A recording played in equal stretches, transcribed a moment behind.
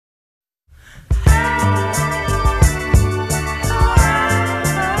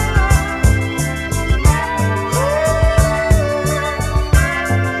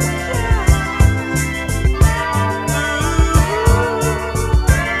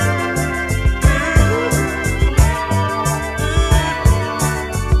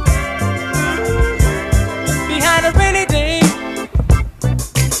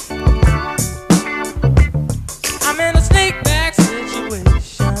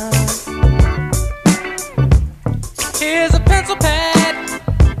pencil pad.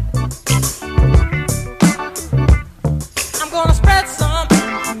 I'm gonna spread some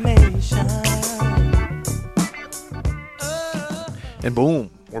information. And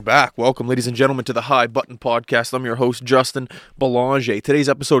boom, we're back. Welcome, ladies and gentlemen, to the High Button Podcast. I'm your host, Justin Belanger. Today's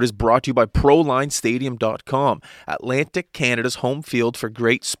episode is brought to you by ProLineStadium.com, Atlantic Canada's home field for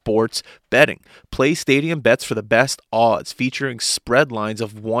great sports betting. Play stadium bets for the best odds, featuring spread lines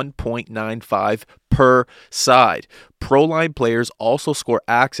of 1.95 per side. ProLine players also score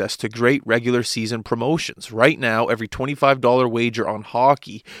access to great regular season promotions. Right now, every $25 wager on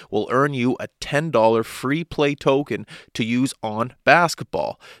hockey will earn you a $10 free play token to use on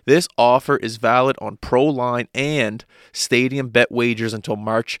basketball. This offer is valid on ProLine and stadium bet wagers until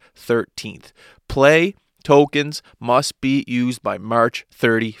March 13th. Play tokens must be used by March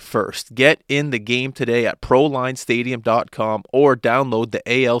 31st. Get in the game today at ProLineStadium.com or download the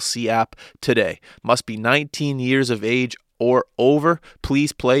ALC app today. Must be 19 years of age or over.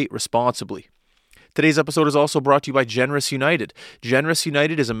 Please play responsibly. Today's episode is also brought to you by Generous United. Generous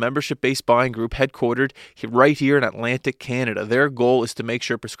United is a membership-based buying group headquartered right here in Atlantic Canada. Their goal is to make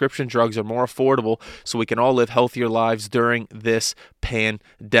sure prescription drugs are more affordable so we can all live healthier lives during this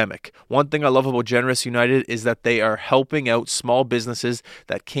pandemic. One thing I love about Generous United is that they are helping out small businesses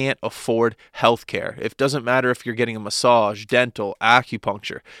that can't afford healthcare. It doesn't matter if you're getting a massage, dental,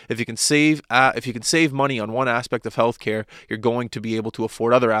 acupuncture. If you can save money on one aspect of healthcare, you're going to be able to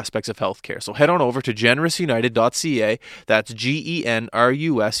afford other aspects of healthcare. So head on over to generousunited.ca. That's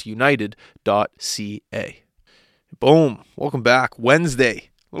GENRUS United.ca. Boom. Welcome back.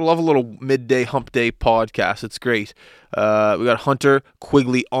 Wednesday. Love a little midday hump day podcast. It's great. We got Hunter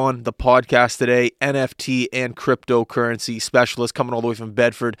Quigley on the podcast today, NFT and cryptocurrency specialist coming all the way from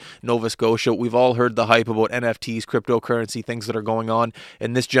Bedford, Nova Scotia. We've all heard the hype about NFTs, cryptocurrency, things that are going on.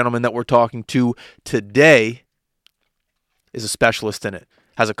 And this gentleman that we're talking to today is a specialist in it.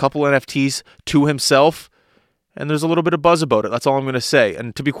 Has a couple NFTs to himself, and there's a little bit of buzz about it. That's all I'm going to say.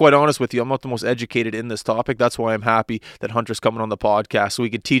 And to be quite honest with you, I'm not the most educated in this topic. That's why I'm happy that Hunter's coming on the podcast so he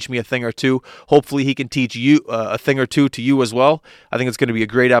can teach me a thing or two. Hopefully he can teach you a thing or two to you as well. I think it's going to be a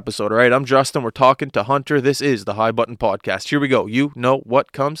great episode. All right, I'm Justin. We're talking to Hunter. This is the High Button Podcast. Here we go. You know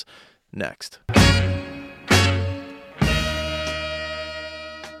what comes next.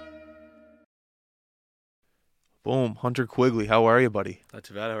 Boom. Hunter Quigley, how are you, buddy? Not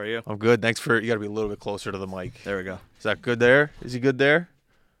too bad. How are you? I'm good. Thanks for, you got to be a little bit closer to the mic. There we go. Is that good there? Is he good there?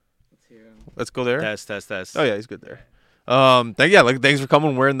 Let's hear him. Let's go there. Test. Oh yeah, he's good there. Thanks for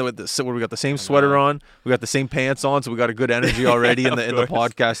coming. Wearing we got the same sweater on. We got the same pants on, so we got a good energy already in the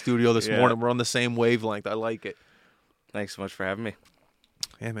podcast studio this morning. We're on the same wavelength. I like it. Thanks so much for having me.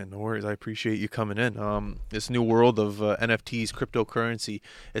 Yeah, man, no worries. I appreciate you coming in. This new world of NFTs, cryptocurrency,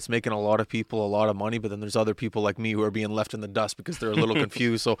 it's making a lot of people a lot of money, but then there's other people like me who are being left in the dust because they're a little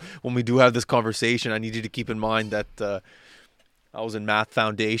confused. So when we do have this conversation, I need you to keep in mind that I was in math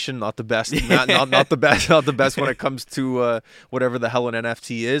foundation, not the best, not the best when it comes to whatever the hell an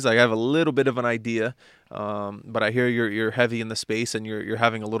NFT is. I have a little bit of an idea, but I hear you're heavy in the space and you're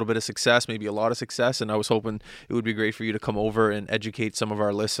having a little bit of success, maybe a lot of success. And I was hoping it would be great for you to come over and educate some of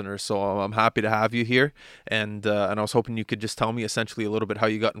our listeners. So I'm happy to have you here, and I was hoping you could just tell me essentially a little bit how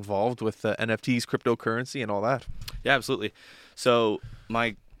you got involved with NFTs, cryptocurrency, and all that. Yeah, absolutely. So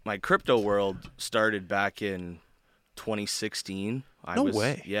my crypto world started back in 2016. No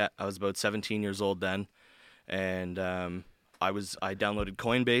way. Yeah, I was about 17 years old then, and I downloaded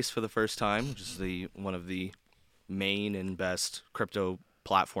Coinbase for the first time, which is one of the main and best crypto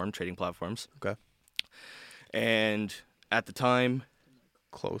trading platforms. Okay. And at the time,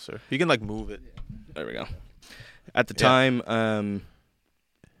 closer. You can move it. There we go. At the time,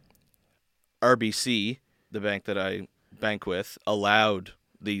 RBC, the bank that I bank with, allowed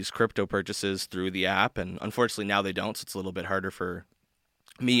these crypto purchases through the app, and unfortunately now they don't, so it's a little bit harder for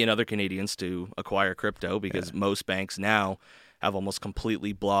me and other Canadians to acquire crypto because most banks now have almost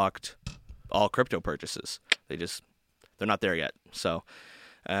completely blocked all crypto purchases. They're not there yet. So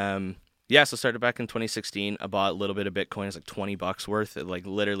so started back in 2016. I bought a little bit of Bitcoin. It's like $20 worth. It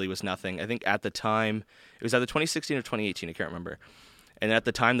literally was nothing. I think at the time it was either 2016 or 2018, I can't remember. And at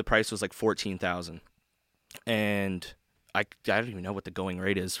the time the price was like 14,000. And I don't even know what the going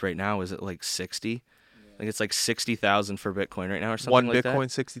rate is right now. Is it like 60? Yeah. I think it's like 60,000 for Bitcoin right now or something like that. One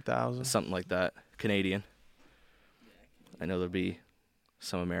Bitcoin, 60,000? Something like that. Canadian. I know there'll be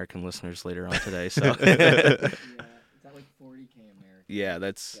some American listeners later on today. So Yeah, is that like 40K American?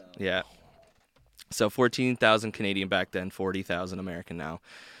 Yeah, yeah. So 14,000 Canadian back then, 40,000 American now.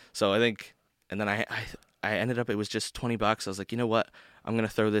 So I think, and then I ended up, it was just $20. I was like, you know what? I'm going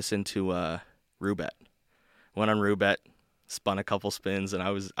to throw this into Roobet. Went on Roobet, spun a couple spins, and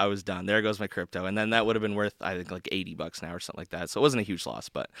I was done. There goes my crypto. And then that would have been worth, I think, like $80 now or something like that. So it wasn't a huge loss,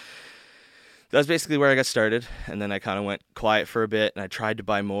 but that's basically where I got started. And then I kind of went quiet for a bit, and I tried to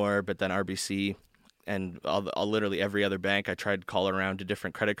buy more, but then RBC and I'll literally every other bank, I tried to call around to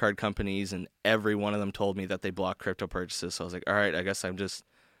different credit card companies, and every one of them told me that they block crypto purchases. So I was like, all right, I guess I'm just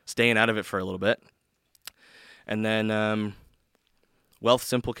staying out of it for a little bit. And then Wealth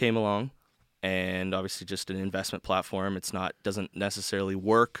Simple came along, and obviously just an investment platform. Doesn't necessarily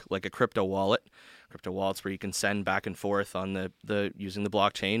work like a crypto wallet. Crypto wallets where you can send back and forth on the using the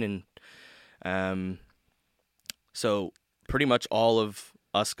blockchain, and so pretty much all of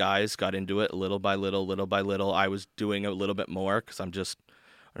us guys got into it little by little. I was doing a little bit more because I'm just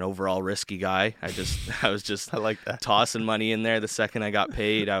an overall risky guy. I was just I like that. tossing money in there the second I got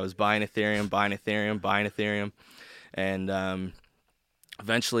paid. I was buying Ethereum, and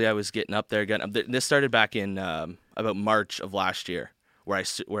eventually I was getting up there. This started back in about March of last year, where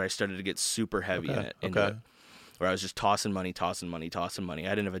I started to get super heavy into it, where I was just tossing money. I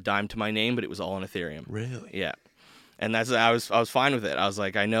didn't have a dime to my name, but it was all in Ethereum. Really? Yeah. And I was fine with it. I was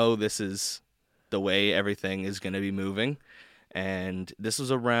like, I know this is the way everything is going to be moving. And this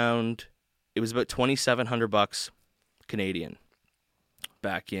was about $2,700 Canadian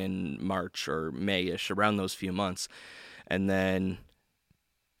back in March or May-ish, around those few months. And then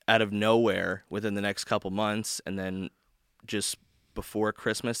out of nowhere, within the next couple months, and then just before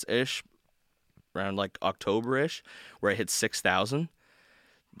Christmas-ish, around like October-ish, where I hit 6,000,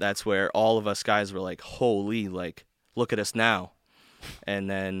 that's where all of us guys were like, holy, like, look at us now. And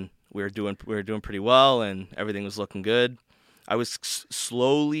then we were doing pretty well, and everything was looking good. I was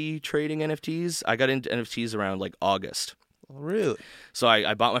slowly trading NFTs. I got into NFTs around like August. Oh, really? So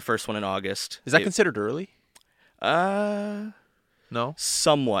I bought my first one in August. Is that considered early? No.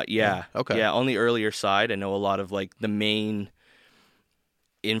 Somewhat, yeah. Okay. Yeah, on the earlier side. I know a lot of like the main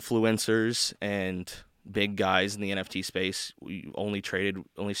influencers and big guys in the NFT space. We only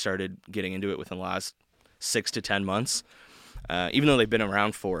started getting into it within the last 6 to 10 months, even though they've been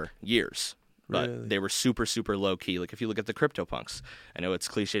around for years. But Really? they were super, super low key. Like if you look at the CryptoPunks, I know it's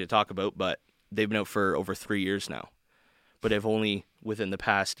cliche to talk about, but they've been out for over 3 years now. But they've only within the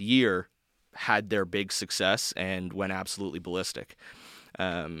past year had their big success and went absolutely ballistic.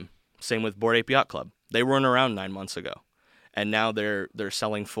 Same with Bored Ape Yacht Club. They weren't around 9 months ago, and now they're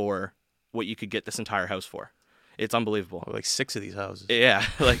selling for what you could get this entire house for. It's unbelievable. Like 6 of these houses. Yeah,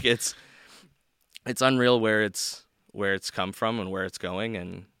 like it's unreal where it's come from and where it's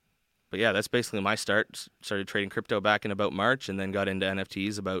going. But yeah, that's basically my start. Started trading crypto back in about March, and then got into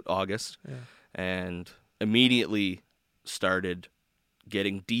NFTs about August, and immediately started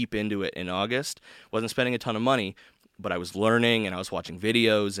getting deep into it in August. Wasn't spending a ton of money, but I was learning and I was watching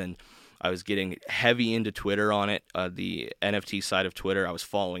videos, and I was getting heavy into Twitter on it. The NFT side of Twitter, I was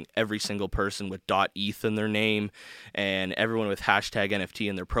following every single person with .eth in their name and everyone with hashtag NFT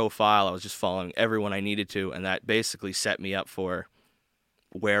in their profile. I was just following everyone I needed to, and that basically set me up for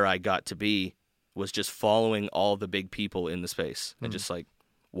where I got to be, was just following all the big people in the space and just like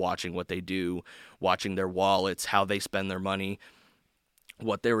watching what they do, watching their wallets, how they spend their money,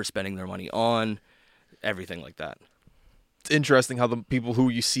 what they were spending their money on, everything like that. It's interesting how the people who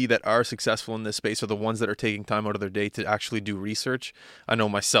you see that are successful in this space are the ones that are taking time out of their day to actually do research. I know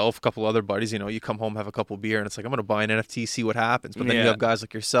myself, a couple other buddies, you come home, have a couple beer, and it's like, I'm going to buy an NFT, see what happens. But then you have guys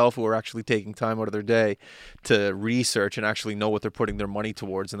like yourself who are actually taking time out of their day to research and actually know what they're putting their money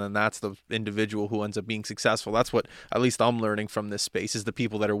towards. And then that's the individual who ends up being successful. That's what at least I'm learning from this space, is the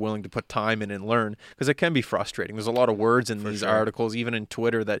people that are willing to put time in and learn, because it can be frustrating. There's a lot of words in these articles, even in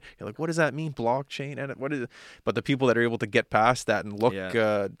Twitter, that you're like, what does that mean? Blockchain? And what is it? But the people that are able to get past that and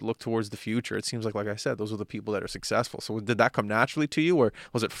look towards the future, it seems like I said, those are the people that are successful. So did that come naturally to you, or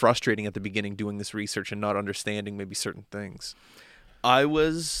was it frustrating at the beginning doing this research and not understanding maybe certain things? I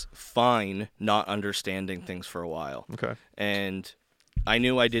was fine not understanding things for a while. Okay. And I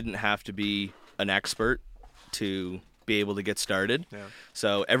knew I didn't have to be an expert to be able to get started. Yeah.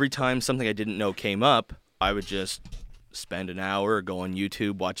 So every time something I didn't know came up, I would just spend an hour, go on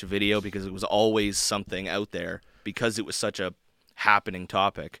YouTube, watch a video, because it was always something out there, because it was such a happening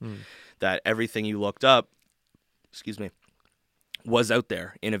topic that everything you looked up, was out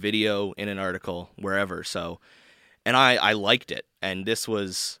there in a video, in an article, wherever. So, and I liked it. And this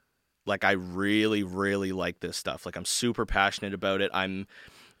was like, I really, really like this stuff. Like, I'm super passionate about it. I'm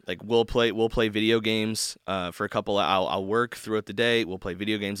like, we'll play video games for a couple of, I'll work throughout the day. We'll play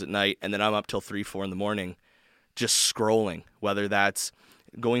video games at night. And then I'm up till 3-4 in the morning just scrolling, whether that's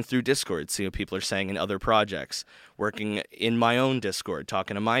going through Discord, see what people are saying in other projects, working in my own Discord,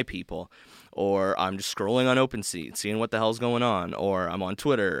 talking to my people, or I'm just scrolling on OpenSea, seeing what the hell's going on, or I'm on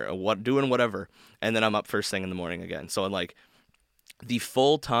Twitter, or doing whatever, and then I'm up first thing in the morning again. So like the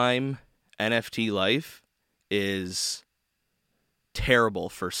full-time NFT life is terrible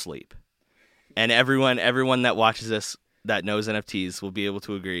for sleep. And everyone that watches this that knows NFTs will be able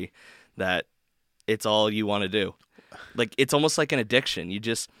to agree that it's all you want to do. Like, it's almost like an addiction.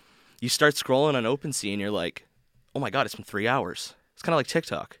 You start scrolling on OpenSea and you're like, oh my God, it's been 3 hours. It's kind of like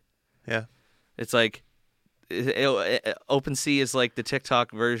TikTok. Yeah. It's like, OpenSea is like the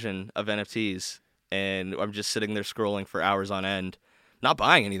TikTok version of NFTs. And I'm just sitting there scrolling for hours on end, not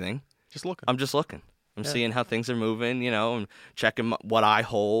buying anything. Just looking. I'm just looking. I'm seeing how things are moving, and checking what I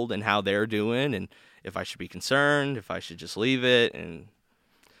hold and how they're doing, and if I should be concerned, if I should just leave it. And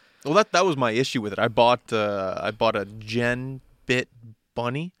Well, that was my issue with it. I bought a Gen Bit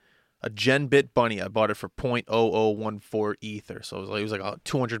Bunny. A Gen Bit Bunny. I bought it for 0.0014 Ether. So it was like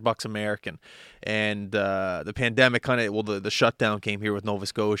 $200 American. And the pandemic the shutdown came here with Nova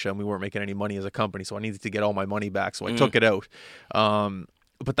Scotia, and we weren't making any money as a company, so I needed to get all my money back. So I took it out.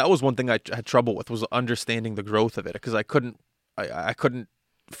 But that was one thing I had trouble with, was understanding the growth of it, because I couldn't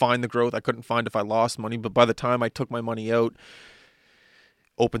find the growth. I couldn't find if I lost money. But by the time I took my money out,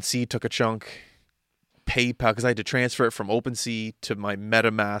 OpenSea took a chunk. PayPal, because I had to transfer it from OpenSea to my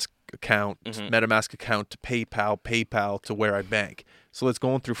MetaMask account, MetaMask account to PayPal to where I bank. So it's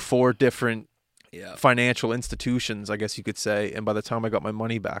going through 4 different financial institutions, I guess you could say. And by the time I got my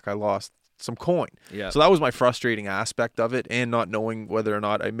money back, I lost some coin. Yeah. So that was my frustrating aspect of it, and not knowing whether or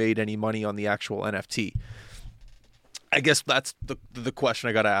not I made any money on the actual NFT. I guess that's the question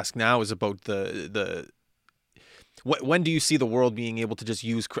I got to ask now, is about when do you see the world being able to just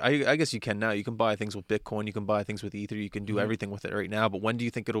use? I guess you can now. You can buy things with Bitcoin. You can buy things with Ether. You can do everything with it right now. But when do you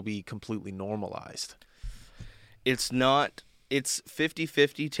think it'll be completely normalized? it's not. It's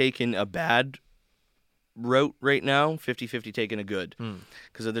 50-50 taking a bad route right now, 50-50 taking a good.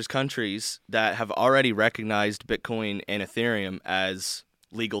 Because there's countries that have already recognized Bitcoin and Ethereum as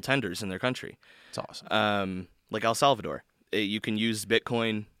legal tenders in their country. It's awesome. Like El Salvador. You can use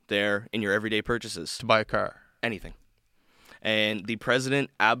Bitcoin there in your everyday purchases. To buy a car. Anything. And the president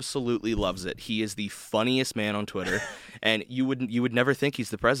absolutely loves it. He is the funniest man on Twitter, and you would never think he's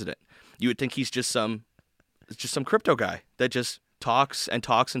the president. You would think he's just some crypto guy that just talks and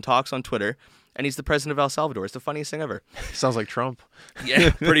talks and talks on Twitter, and he's the president of El Salvador. It's the funniest thing ever. Sounds like Trump. Yeah,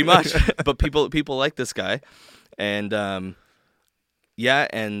 pretty much. But people like this guy, and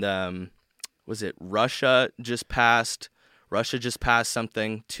was it Russia just passed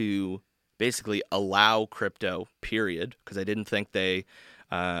something to basically allow crypto, period, because I didn't think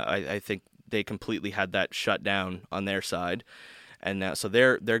I think they completely had that shut down on their side, and now so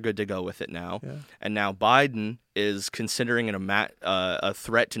they're good to go with it now. Yeah. And now Biden is considering it a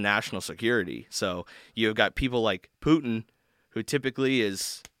threat to national security. So you've got people like Putin, who typically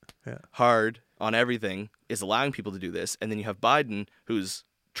is hard on everything, is allowing people to do this, and then you have Biden, who's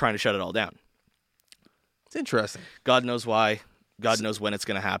trying to shut it all down. It's interesting. God knows why. God knows when it's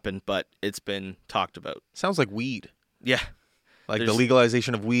going to happen, but it's been talked about. Sounds like weed. Yeah. Like the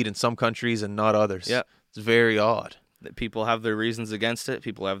legalization of weed in some countries and not others. Yeah. It's very odd. People have their reasons against it.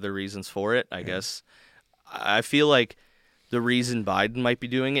 People have their reasons for it, I guess. I feel like the reason Biden might be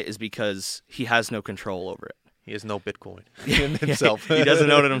doing it is because he has no control over it. He has no Bitcoin himself. He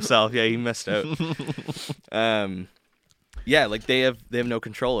doesn't own it himself. Yeah, he missed out. Yeah, like they have no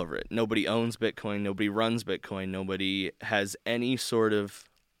control over it. Nobody owns Bitcoin. Nobody runs Bitcoin. Nobody has any sort of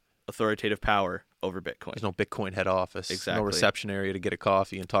authoritative power over Bitcoin. There's no Bitcoin head office. Exactly. No reception area to get a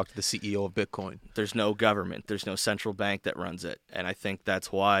coffee and talk to the CEO of Bitcoin. There's no government. There's no central bank that runs it. And I think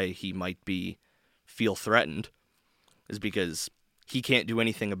that's why he might feel threatened, is because he can't do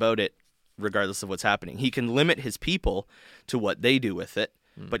anything about it regardless of what's happening. He can limit his people to what they do with it,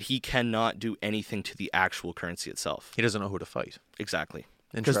 but he cannot do anything to the actual currency itself. He doesn't know who to fight. Exactly.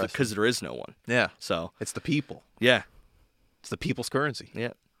 Interesting. Because there is no one. Yeah. So it's the people. Yeah. It's the people's currency.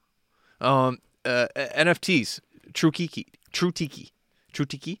 Yeah. NFTs. True Tiki.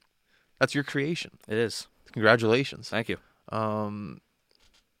 That's your creation. It is. Congratulations. Thank you. How'd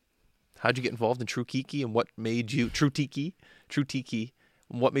you get involved in True Tiki, and what made you True Tiki?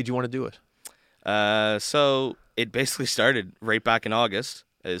 What made you want to do it? So it basically started right back in August.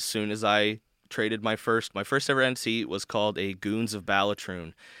 As soon as I traded my first ever NFT was called a Goons of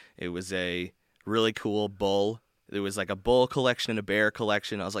Ballatroon. It was a really cool bull. There was like a bull collection and a bear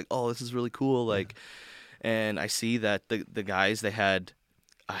collection. I was like, oh, this is really cool. And I see that the guys, they had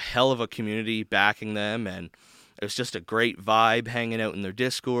a hell of a community backing them, and It was just a great vibe hanging out in their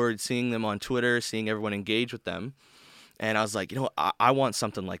Discord, seeing them on Twitter, seeing everyone engage with them. And I was like, you know what? I want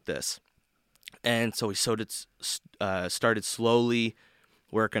something like this. And so we started slowly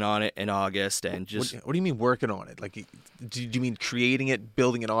working on it in August, and just What do you mean working on it? Like, do you mean creating it,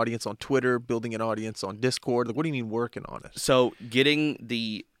 building an audience on Twitter, building an audience on Discord? Like, what do you mean working on it? so getting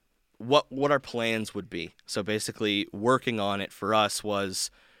the what our plans would be. So basically, working on it for us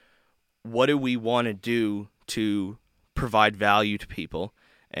was, what do we want to do to provide value to people,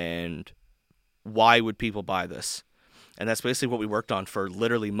 and why would people buy this? And that's basically what we worked on for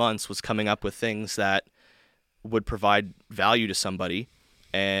literally months, was coming up with things that would provide value to somebody,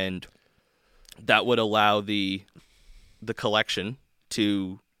 and that would allow the collection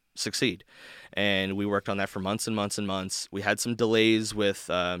to succeed. And we worked on that for months and months and months. We had some delays with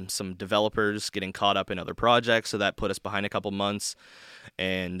some developers getting caught up in other projects, so that put us behind a couple months.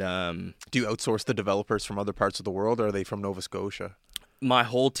 And Do you outsource the developers from other parts of the world, or are they from Nova Scotia? my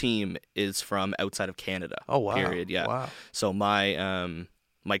whole team is from outside of Canada. Oh, wow. Period. Yeah. Wow. So my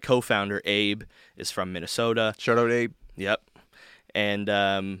co-founder Abe is from Minnesota. Shout out, Abe. Yep. And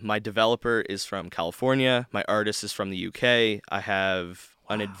my developer is from California. My artist is from the UK. I have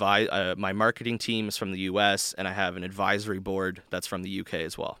my marketing team is from the US, and I have an advisory board that's from the UK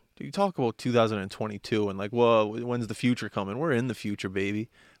as well. Dude, you talk about 2022 and like, whoa, when's the future coming? We're in the future, baby.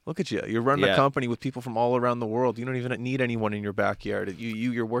 Look at you. You're running a company with people from all around the world. You don't even need anyone in your backyard.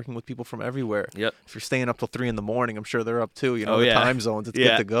 You're working with people from everywhere. Yep. If you're staying up till 3 a.m, I'm sure they're up too. You know, Oh, the yeah. time zones. It's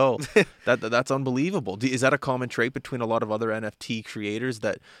good to go. That's unbelievable. Is that a common trait between a lot of other NFT creators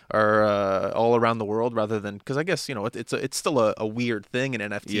that are all around the world, rather than, because I guess, you know, it's still a weird thing in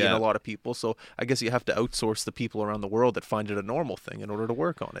NFT in a lot of people. So I guess you have to outsource the people around the world that find it a normal thing in order to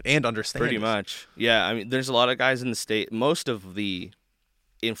work on it and understand Pretty it. much. Yeah. I mean, there's a lot of guys in the state. Most of the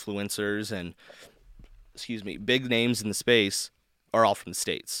influencers and big names in the space are all from the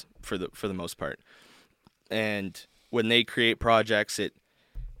States for the most part. And when they create projects,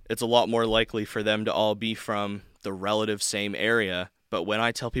 it's a lot more likely for them to all be from the relative same area. But when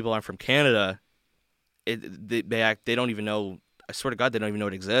I tell people I'm from Canada, they don't even know. I swear to God, they don't even know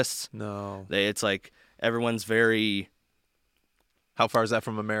it exists. No. It's like everyone's very. How far is that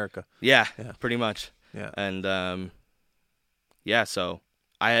from America? Yeah. Pretty much. Yeah. And so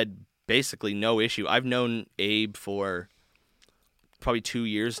I had basically no issue. I've known Abe for probably 2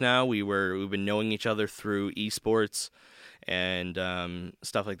 years now. We've been knowing each other through esports and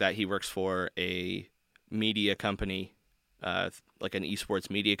stuff like that. He works for a media company, like an esports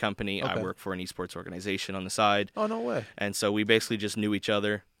media company. Okay. I work for an esports organization on the side. Oh, no way. And so we basically just knew each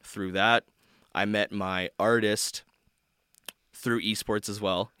other through that. I met my artist through esports as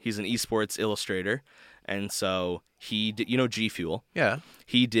well. He's an esports illustrator. And so he did, G Fuel. Yeah.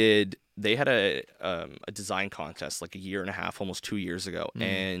 They had a design contest like 1.5 years, almost 2 years ago.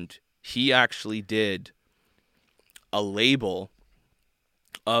 And he actually did a label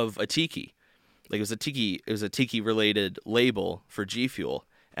of a Tiki. Like it was a Tiki related label for G Fuel.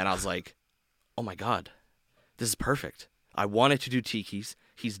 And I was like, oh my God, this is perfect. I wanted to do Tikis.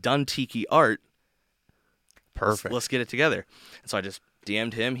 He's done Tiki art. Perfect. Let's get it together. And so I just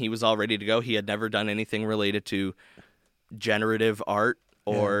DM'd him. He was all ready to go. He had never done anything related to generative art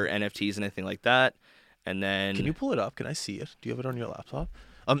or NFTs and anything like that. And then, can you pull it up? Can I see it? Do you have it on your laptop?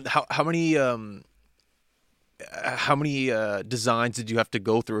 How many designs did you have to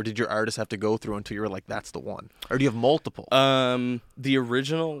go through, or did your artist have to go through until you were like, that's the one? Or do you have multiple? The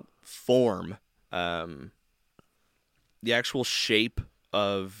original form, the actual shape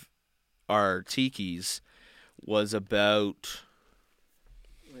of our Tikis was about.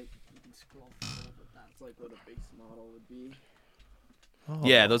 Like, you can scroll through, but that's like what a base model would be. Oh.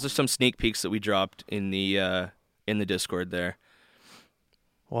 Yeah, those are some sneak peeks that we dropped in the Discord there.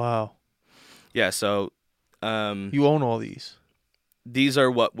 Wow. Yeah, so You own all these. these are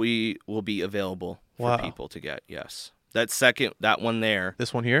what we will be available for Wow. people to get. Yes, that one there.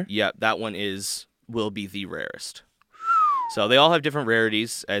 This one here? Yeah, that one will be the rarest. So they all have different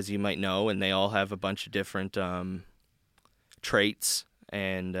rarities, as you might know, and they all have a bunch of different traits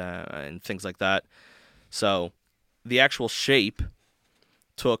and things like that. So the actual shape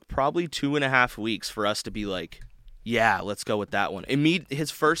took probably 2.5 weeks for us to be like, yeah, let's go with that one. His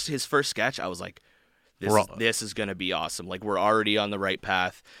first sketch, I was like, this is gonna be awesome. Like, we're already on the right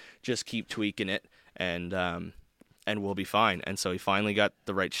path. Just keep tweaking it, and we'll be fine. And so he finally got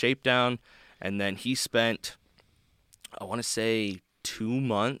the right shape down, and then he spent, I want to say 2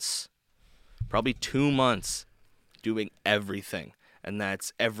 months, probably 2 months, doing everything. And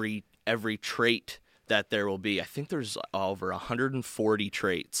that's every trait that there will be. I think there's over 140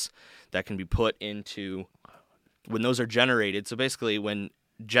 traits that can be put into when those are generated, so basically when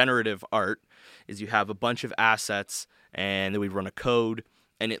generative art is you have a bunch of assets and then we run a code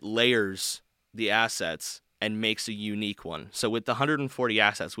and it layers the assets and makes a unique one. So with the 140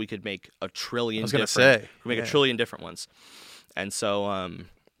 assets, we could make a trillion a trillion different ones. And so,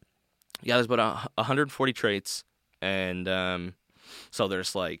 there's about 140 traits. And so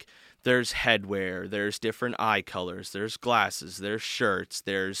there's headwear, there's different eye colors, there's glasses, there's shirts,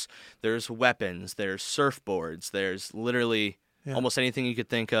 there's weapons, there's surfboards, there's literally almost anything you could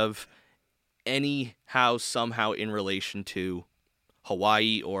think of, anyhow, somehow in relation to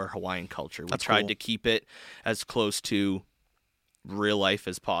Hawaii or Hawaiian culture. We tried to keep it as close to real life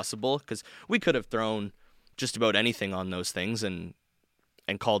as possible, because we could have thrown just about anything on those things and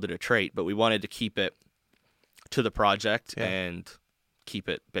called it a trait, but we wanted to keep it to the project and keep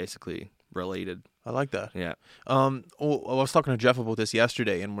it basically related. I like that. Yeah. I was talking to Jeff about this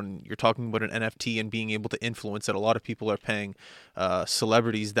yesterday, and when you're talking about an NFT and being able to influence it, a lot of people are paying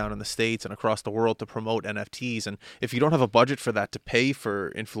celebrities down in the States and across the world to promote NFTs. And if you don't have a budget for that, to pay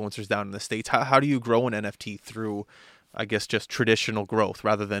for influencers down in the States, how do you grow an NFT through, I guess, just traditional growth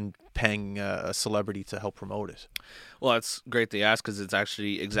rather than paying a celebrity to help promote it? Well, that's great to ask, because it's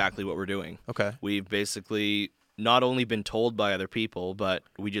actually exactly what we're doing. Okay. We've basically not only been told by other people, but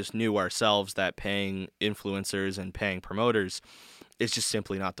we just knew ourselves that paying influencers and paying promoters is just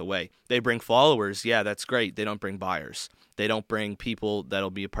simply not the way. They bring followers, yeah, that's great. They don't bring buyers. They don't bring people that'll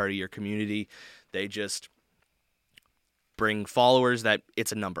be a part of your community. They just bring followers that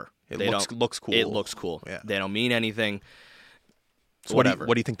it's a number. It looks cool. It looks cool. Yeah. They don't mean anything. So what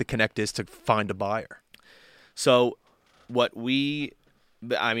do you think the connect is to find a buyer? So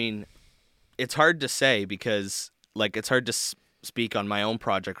it's hard to say, because it's hard to speak on my own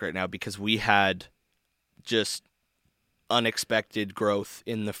project right now, because we had just unexpected growth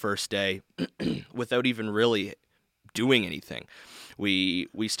in the first day without even really doing anything. We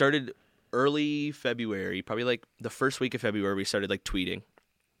started early February, probably the first week of February, we started tweeting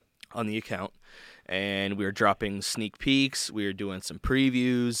on the account, and we were dropping sneak peeks, we were doing some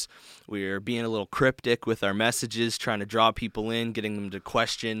previews, we were being a little cryptic with our messages, trying to draw people in, getting them to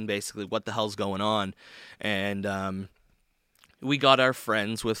question basically what the hell's going on. And we got our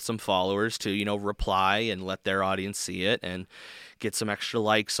friends with some followers to, reply and let their audience see it and get some extra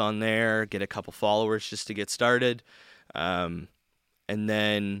likes on there, get a couple followers just to get started. And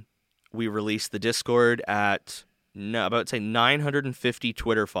then we released the Discord at about, say, 950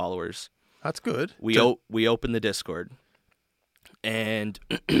 Twitter followers. That's good. We opened the Discord, and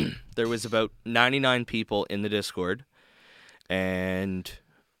there was about 99 people in the Discord, and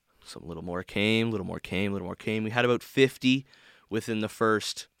some little more came. We had about 50 within the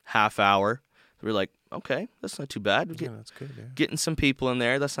first half hour. We were like, okay, that's not too bad. That's good. Yeah. Getting some people in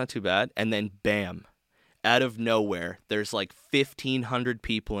there, that's not too bad. And then bam, out of nowhere, there's 1,500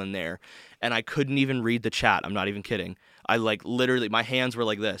 people in there, and I couldn't even read the chat. I'm not even kidding. I literally, my hands were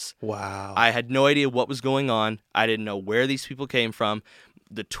like this. Wow. I had no idea what was going on. I didn't know where these people came from.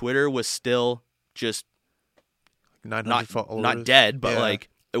 The Twitter was still just 900 followers. Not dead, but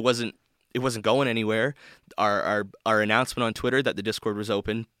it wasn't going anywhere. Our announcement on Twitter that the Discord was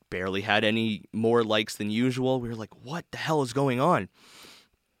open barely had any more likes than usual. We were like, what the hell is going on?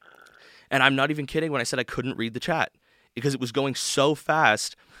 And I'm not even kidding when I said I couldn't read the chat, because it was going so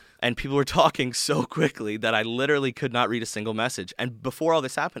fast and people were talking so quickly that I literally could not read a single message. And before all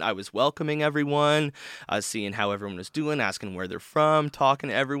this happened, I was welcoming everyone. I was seeing how everyone was doing, asking where they're from, talking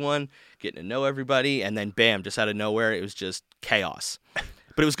to everyone, getting to know everybody. And then bam, just out of nowhere, it was just chaos.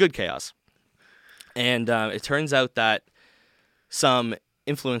 But it was good chaos. And it turns out that some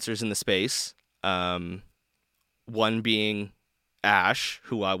influencers in the space, one being Ash,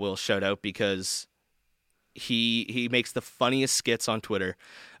 who I will shout out because he makes the funniest skits on Twitter.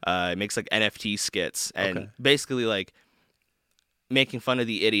 He makes NFT skits, and basically making fun of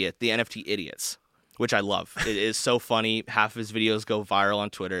the NFT idiots, which I love. It is so funny. Half of his videos go viral on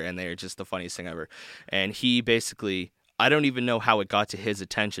Twitter, and they're just the funniest thing ever. And he basically, I don't even know how it got to his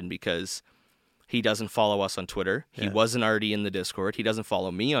attention, because he doesn't follow us on Twitter. He wasn't already in the Discord. He doesn't follow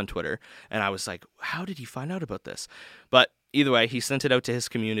me on Twitter. And I was like, how did he find out about this? But either way, he sent it out to his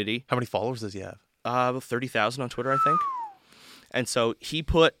community. How many followers does he have? About 30,000 on Twitter, I think. And so he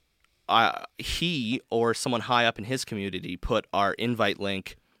put, he or someone high up in his community put our invite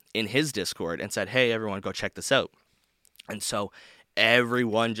link in his Discord and said, hey, everyone, go check this out. And so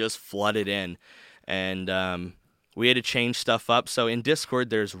everyone just flooded in. And we had to change stuff up. So in Discord,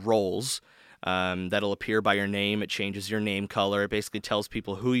 there's roles that'll appear by your name. It changes your name color. It basically tells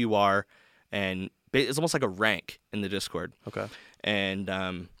people who you are. And it's almost like a rank in the Discord. Okay.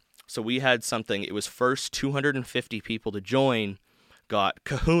 And So we had something, it was first 250 people to join got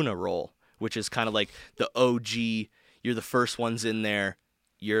Kahuna role, which is kind of like the OG, you're the first ones in there,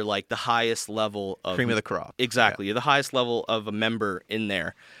 you're like the highest level of... Cream of the crop. Exactly, you're the highest level of a member in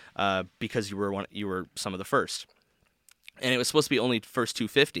there because you were some of the first. And it was supposed to be only first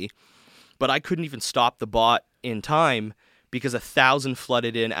 250, but I couldn't even stop the bot in time because 1,000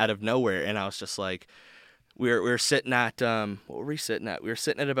 flooded in out of nowhere, and I was just like... We were sitting at, what were we sitting at? We were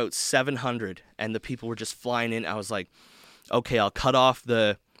sitting at about 700, and the people were just flying in. I was like, okay, I'll cut off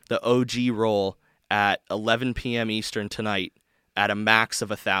the OG roll at 11 p.m. Eastern tonight at a max of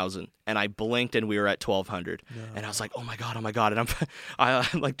 1,000. And I blinked, and we were at 1,200. No. And I was like, oh my God. And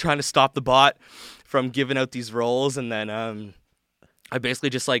I'm like trying to stop the bot from giving out these rolls. And then I basically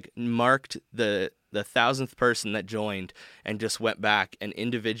just like marked the 1,000th person that joined and just went back and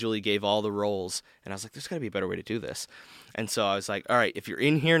individually gave all the roles. And I was like, there's got to be a better way to do this. And so I was like, all right, if you're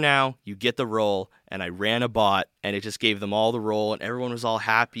in here now, you get the role. And I ran a bot, and it just gave them all the role, and everyone was all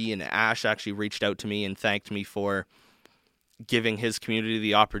happy. And Ash actually reached out to me and thanked me for giving his community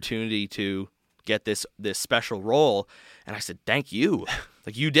the opportunity to get this special role. And I said, thank you.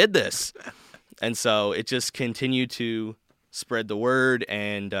 Like, you did this. And so it just continued to spread the word,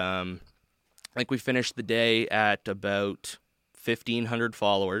 and I think we finished the day at about 1,500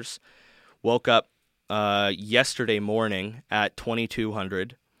 followers. Woke up yesterday morning at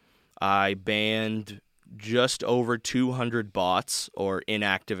 2,200. I banned just over 200 bots or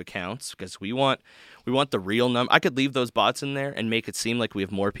inactive accounts because we want the real number. I could leave those bots in there and make it seem like we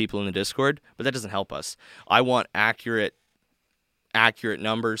have more people in the Discord, but that doesn't help us. I want accurate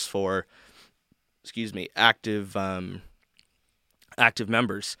numbers for, active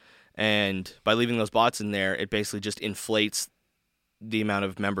members. And by leaving those bots in there, it basically just inflates the amount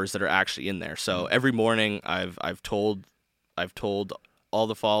of members that are actually in there. So every morning, I've told all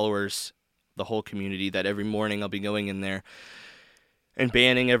the followers, the whole community, that every morning I'll be going in there and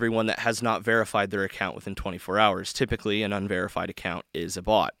banning everyone that has not verified their account within 24 hours. Typically, an unverified account is a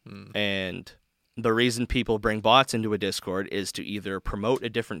bot. And the reason people bring bots into a Discord is to either promote a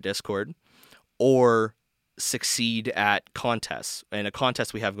different Discord or succeed at contests. And a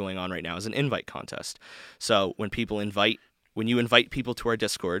contest we have going on right now is an invite contest. So when you invite people to our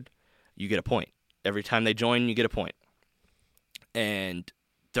Discord, you get a point. Every time they join, you get a point. And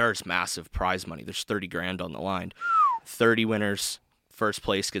there's massive prize money. There's 30 grand on the line. 30 winners. First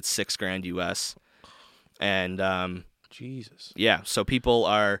place gets $6 grand US. And Jesus. Yeah, so a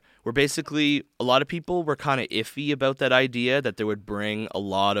lot of people were kind of iffy about that idea that they would bring a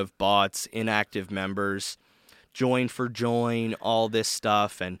lot of bots, inactive members, join for join, all this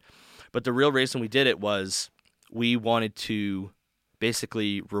stuff. But the real reason we did it was we wanted to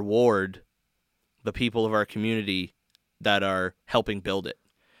basically reward the people of our community that are helping build it.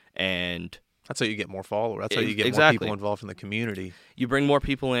 And that's how you get more followers. That's how you get exactly. more people involved in the community. You bring more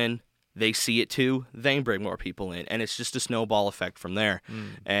people in, they see it too, they bring more people in, and it's just a snowball effect from there.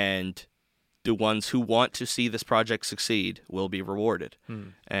 And the ones who want to see this project succeed will be rewarded.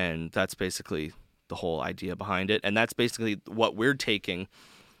 And that's basically the whole idea behind it. And that's basically what we're taking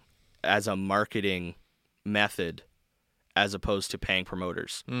as a marketing method as opposed to paying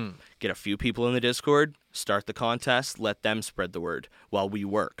promoters. Get a few people in the Discord, start the contest, let them spread the word while we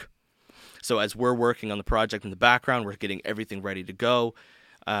work. So as we're working on the project in the background, we're getting everything ready to go.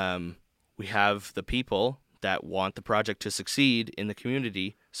 We have the people that want the project to succeed in the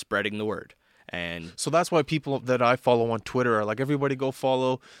community spreading the word. And so that's why people that I follow on Twitter are like, everybody go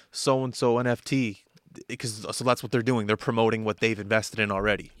follow so-and-so NFT. So that's what they're doing. They're promoting what they've invested in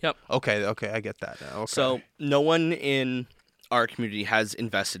already. Yep. Okay, I get that now. Okay. So no one in our community has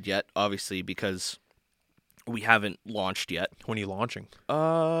invested yet, obviously, because we haven't launched yet. When are you launching?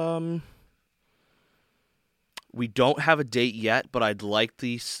 We don't have a date yet, but I'd like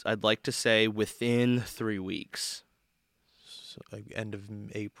to say within 3 weeks. So like end of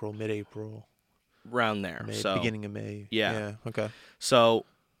April, mid-April. Around there. Beginning of May. Yeah. Okay. So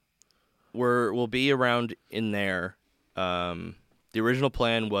we'll be around in there. The original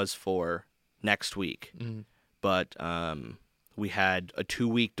plan was for next week, but we had a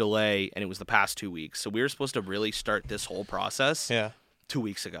 2-week delay, and it was the past 2 weeks. So we were supposed to really start this whole process 2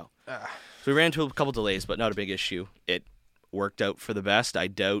 weeks ago. So we ran into a couple delays, but not a big issue. It worked out for the best. I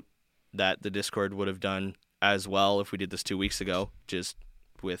doubt that the Discord would have done as well if we did this 2 weeks ago, just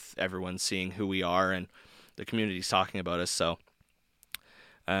with everyone seeing who we are and the community's talking about us. So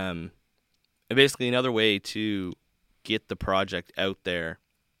and basically another way to get the project out there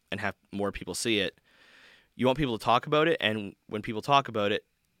and have more people see it, you want people to talk about it, and when people talk about it,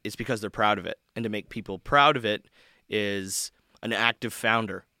 it's because they're proud of it. And to make people proud of it is an active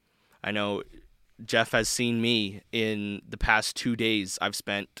founder. I know Jeff has seen me in the past 2 days. I've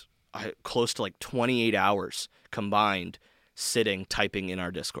spent close to like 28 hours combined sitting, typing in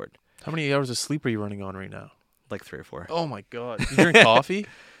our Discord. How many hours of sleep are you running on right now? Like 3 or 4. Oh my God. You drink coffee?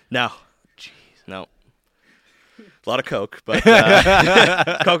 No. Jeez. No. A lot of Coke, but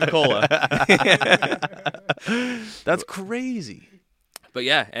Coca-Cola. That's crazy. But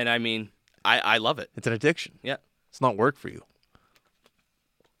yeah, and I mean, I love it. It's an addiction. Yeah. It's not work for you.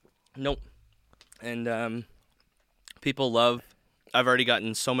 Nope. And people love. I've already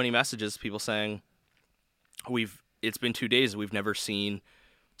gotten so many messages, people saying, it's been 2 days, we've never seen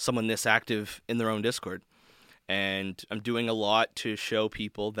someone this active in their own Discord. And I'm doing a lot to show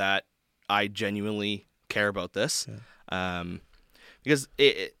people that I genuinely care about this. Yeah. Because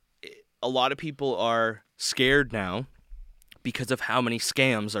a lot of people are scared now because of how many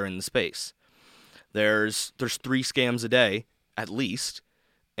scams are in the space. There's 3 scams a day, at least.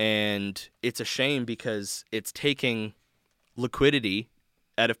 And it's a shame because it's taking liquidity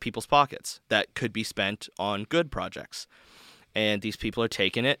out of people's pockets that could be spent on good projects. And these people are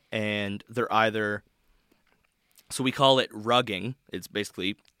taking it, and they're either... So we call it rugging. It's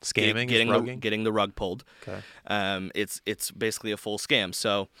basically scamming, getting the rug pulled. Okay. It's basically a full scam.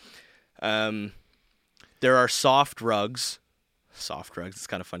 So there are soft rugs. Soft rugs. It's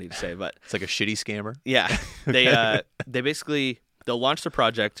kind of funny to say, but it's like a shitty scammer. Yeah. They basically... They'll launch the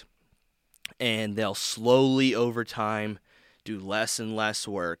project, and they'll slowly, over time, do less and less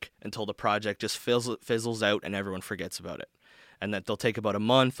work until the project just fizzles out and everyone forgets about it. And that they'll take about a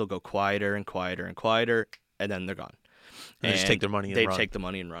month, they'll go quieter and quieter and quieter, and then they're gone. And they just take their money and they run. take the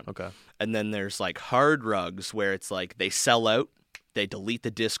money and run. Okay. And then there's like hard rugs where it's like they sell out, they delete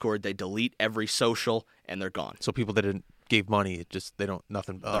the Discord, they delete every social, and they're gone. So people that gave money, they don't,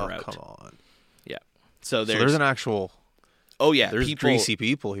 nothing. They're out. Come on. Yeah. So there's an actual... Oh, yeah. There's greasy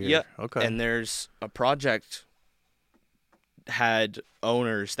people here. Yeah. Okay. And there's a project had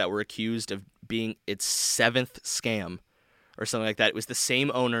owners that were accused of being its 7th scam or something like that. It was the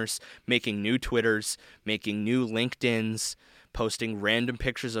same owners making new Twitters, making new LinkedIns, posting random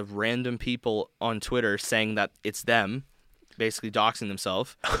pictures of random people on Twitter saying that it's them, basically doxing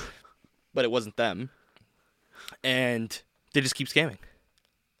themselves, but it wasn't them. And they just keep scamming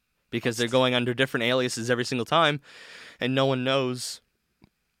because they're going under different aliases every single time. And no one knows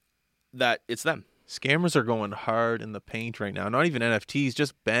that it's them. Scammers are going hard in the paint right now. Not even NFTs,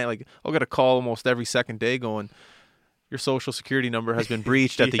 just like I'll get a call almost every second day going, your social security number has been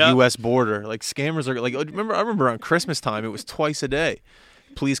breached at the U.S. border. Like scammers are like, I remember on Christmas time, it was twice a day.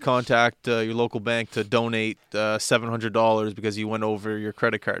 Please contact your local bank to donate $700 because you went over your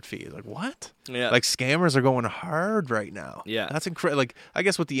credit card fee. Like, what? Yeah. Like, scammers are going hard right now. Yeah. That's incredible. Like, I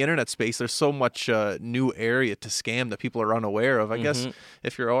guess with the internet space, there's so much new area to scam that people are unaware of. I guess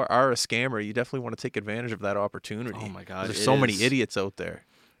if you are a scammer, you definitely want to take advantage of that opportunity. Oh, my God. There's so many idiots out there.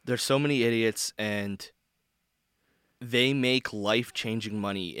 There's so many idiots, and they make life-changing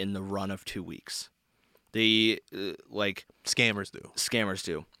money in the run of 2 weeks. Scammers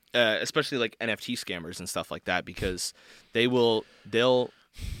do. Especially like NFT scammers and stuff like that, because they'll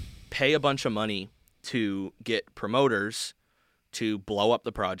pay a bunch of money to get promoters to blow up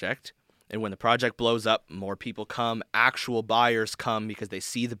the project. And when the project blows up, more people come, actual buyers come because they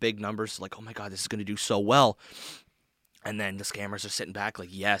see the big numbers like, oh my God, this is going to do so well. And then the scammers are sitting back like,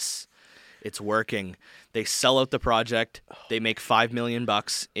 yes, it's working. They sell out the project. They make $5 million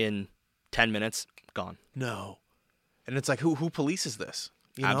in 10 minutes. Gone. No. And it's like, who polices this?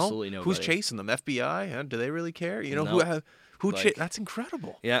 You know? Absolutely nobody. Who's chasing them? FBI? Huh? Do they really care? You know, No. That's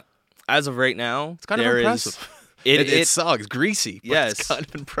incredible. Yeah. As of right now, it's kind of impressive. It sucks. Greasy. But yes. It's kind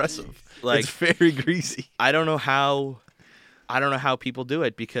of impressive. Like, it's very greasy. I don't know how people do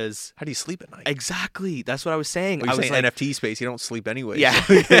it because... How do you sleep at night? Exactly. That's what I was saying. Well, I was saying NFT space, you don't sleep anyway. Yeah.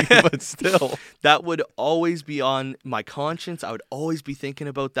 But still. That would always be on my conscience. I would always be thinking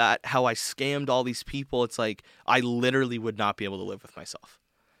about that, how I scammed all these people. It's like, I literally would not be able to live with myself.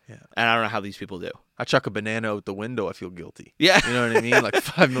 Yeah. And I don't know how these people do. I chuck a banana out the window, I feel guilty. Yeah. You know what I mean? Like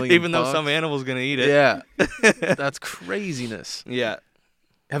 $5 million. Even though some animal's going to eat it. Yeah. That's craziness. Yeah.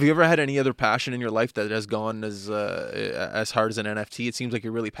 Have you ever had any other passion in your life that has gone as hard as an NFT? It seems like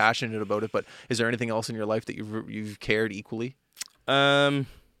you're really passionate about it, but is there anything else in your life that you've cared equally?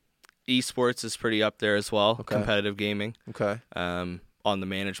 Esports is pretty up there as well. Okay. Competitive gaming. Okay. On the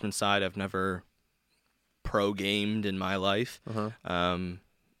management side, I've never pro gamed in my life.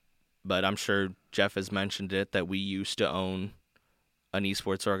 But I'm sure Jeff has mentioned it that we used to own an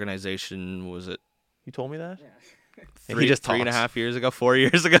esports organization. Was it? You told me that? Yeah. He just 3.5 years ago, 4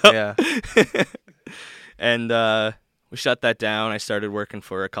 years ago. Yeah. And we shut that down. I started working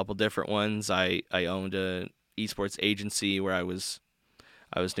for a couple different ones. I owned a esports agency where I was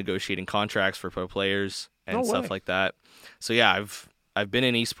negotiating contracts for pro players and No stuff way. like that. So yeah, I've been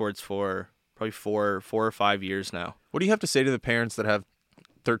in esports for probably four or 5 years now. What do you have to say to the parents that have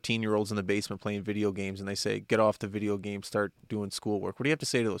 13-year-olds in the basement playing video games and they say, get off the video game, start doing schoolwork? What do you have to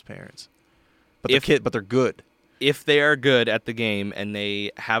say to those parents? But they're good. If they are good at the game and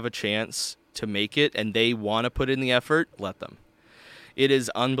they have a chance to make it and they want to put in the effort, let them. It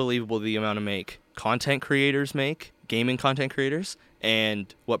is unbelievable the amount of content creators make, gaming content creators,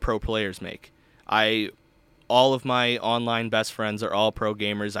 and what pro players make. All of my online best friends are all pro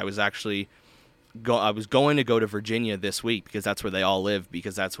gamers. I was going to go to Virginia this week because that's where they all live,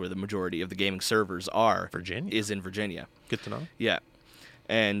 because that's where the majority of the gaming servers are. Virginia? Is in Virginia. Good to know. Yeah.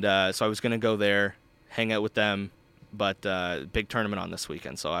 And so I was going to go there, hang out with them, but big tournament on this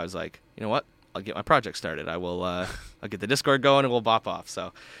weekend. So I was like, you know what? I'll get my project started. I'll get the Discord going and we'll bop off.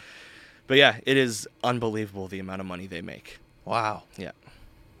 So, but yeah, it is unbelievable the amount of money they make. Wow. Yeah.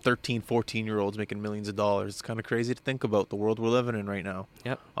 13, 14-year-olds making millions of dollars. It's kind of crazy to think about the world we're living in right now.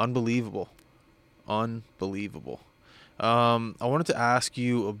 Yep. Unbelievable. I wanted to ask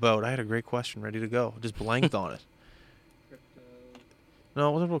you about, I had a great question ready to go. Just blanked on it. Crypto. No,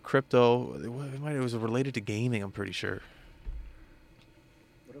 it wasn't about crypto. It was related to gaming, I'm pretty sure.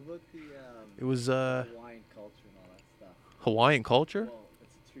 What about the It was Hawaiian culture and all that stuff? Hawaiian culture? Well,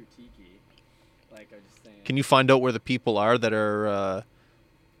 it's through Tiki. Like, I'm just saying. Can you find out where the people are that are,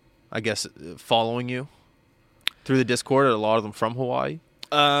 following you through the Discord? Are a lot of them from Hawaii?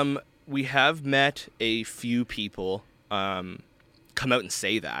 We have met a few people come out and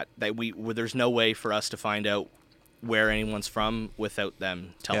say that there's no way for us to find out where anyone's from without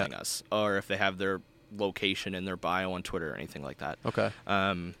them telling us, or if they have their location in their bio on Twitter or anything like that. Okay.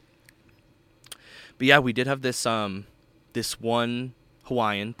 But yeah, we did have this one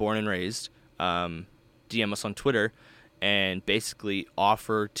Hawaiian, born and raised, DM us on Twitter and basically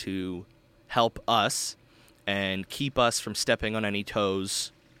offer to help us and keep us from stepping on any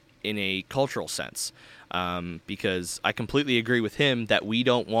toes in a cultural sense. Because I completely agree with him that we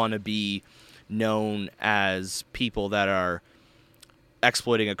don't want to be known as people that are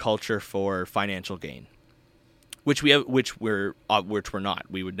exploiting a culture for financial gain, which we're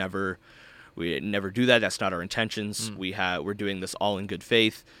not. We'd never do that. That's not our intentions. We're doing this all in good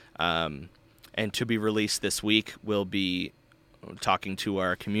faith. And to be released this week, we'll be talking to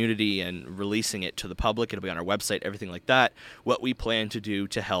our community and releasing it to the public. It'll be on our website, everything like that, what we plan to do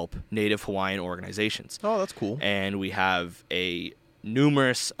to help Native Hawaiian organizations. Oh, that's cool. And we have a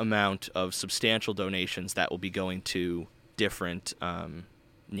numerous amount of substantial donations that will be going to different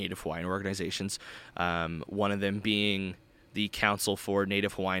Native Hawaiian organizations. One of them being the Council for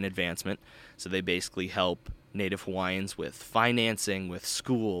Native Hawaiian Advancement. So they basically help Native Hawaiians with financing, with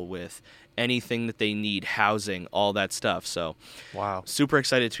school, with anything that they need, housing, all that stuff. So wow, super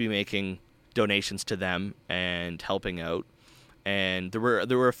excited to be making donations to them and helping out. And there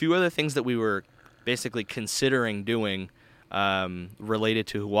were a few other things that we were basically considering doing related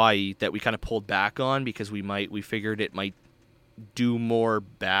to Hawaii that we kind of pulled back on because we figured it might do more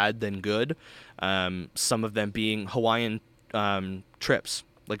bad than good. Some of them being Hawaiian trips,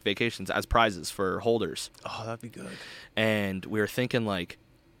 like vacations, as prizes for holders. Oh, that'd be good. And we were thinking, like,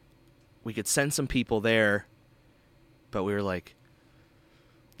 we could send some people there, but we were like,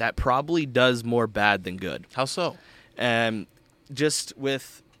 that probably does more bad than good. How so? Just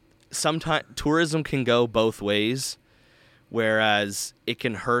with sometimes tourism can go both ways, whereas it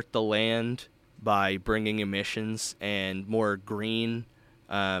can hurt the land by bringing emissions and more green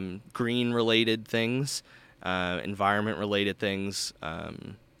related things, environment related things,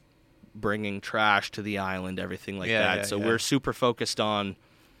 bringing trash to the island, everything like that. So we're super focused on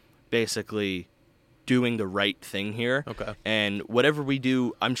basically doing the right thing here. Okay. And whatever we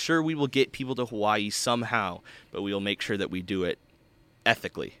do, I'm sure we will get people to Hawaii somehow, but we will make sure that we do it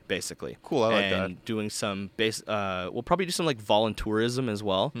ethically, basically. Cool, I like and that. Doing some we'll probably do some like voluntourism as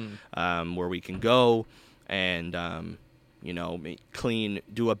well, where we can go and do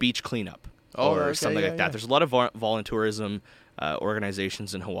a beach cleanup or something like that. There's a lot of voluntourism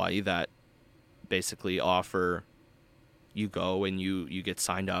organizations in Hawaii that basically offer. You go and you get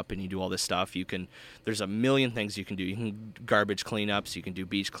signed up and you do all this stuff. There's a million things you can do. You can garbage cleanups, you can do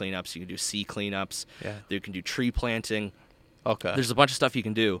beach cleanups, you can do sea cleanups. Yeah. You can do tree planting. Okay. There's a bunch of stuff you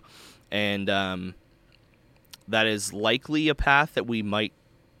can do. And that is likely a path that we might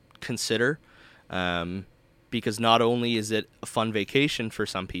consider because not only is it a fun vacation for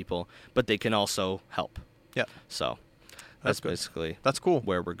some people, but they can also help. Yeah. So That's basically cool.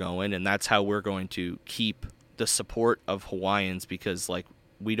 where we're going, and that's how we're going to keep the support of Hawaiians, because like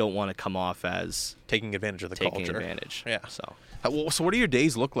we don't want to come off as Taking advantage of the taking culture. advantage. Yeah. So So what do your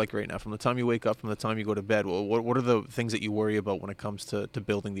days look like right now? From the time you wake up, from the time you go to bed, what are the things that you worry about when it comes to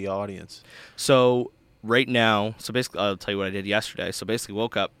building the audience? So right now, so basically, I'll tell you what I did yesterday. So basically,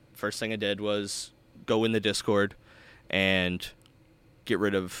 woke up. First thing I did was go in the Discord and get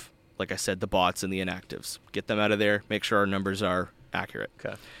rid of, like I said, the bots and the inactives. Get them out of there. Make sure our numbers are accurate.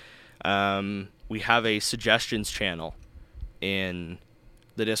 Okay. We have a suggestions channel in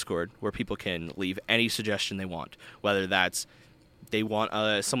the Discord where people can leave any suggestion they want, whether that's they want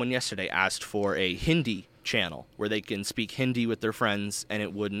someone yesterday asked for a Hindi channel where they can speak Hindi with their friends and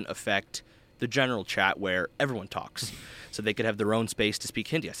it wouldn't affect the general chat where everyone talks. So they could have their own space to speak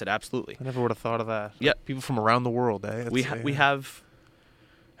Hindi. I said, absolutely. I never would have thought of that. Yep. People from around the world, eh? We have,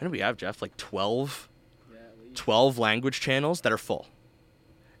 I know we have, Jeff, like 12 Yeah, at least. 12 language channels that are full.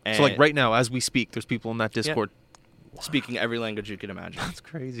 And So like right now, as we speak, there's people in that Discord. speaking every language you can imagine. That's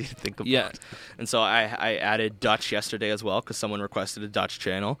crazy to think about. Yeah. And so I added Dutch yesterday as well because someone requested a Dutch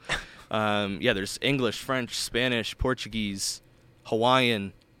channel. There's English, French, Spanish, Portuguese,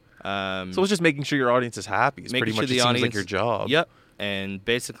 Hawaiian. So it's just making sure your audience is happy. It's pretty Making sure much the it seems like audience- your job. Yep. And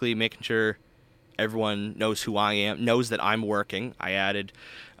basically making sure everyone knows who I am, knows that I'm working. I added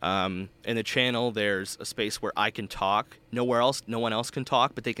in the channel there's a space where I can talk. No one else can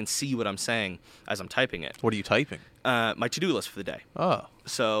talk, but they can see what I'm saying as I'm typing it. What are you typing? My to-do list for the day. Oh.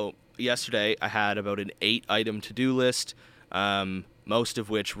 So yesterday I had about an 8-item to-do list, most of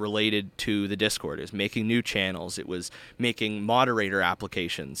which related to the Discord. It was making new channels. It was making moderator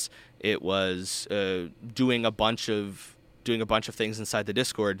applications. It was doing a bunch of things inside the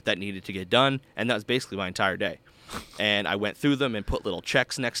Discord that needed to get done, and that was basically my entire day. And I went through them and put little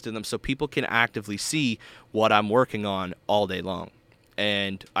checks next to them so people can actively see what I'm working on all day long.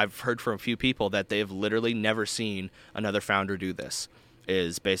 And I've heard from a few people that they have literally never seen another founder do this,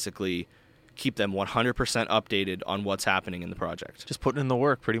 is basically keep them 100% updated on what's happening in the project. Just putting in the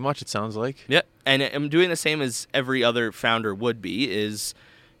work, pretty much, it sounds like. Yeah, and I'm doing the same as every other founder would be, is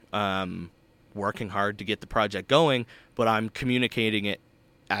working hard to get the project going, but I'm communicating it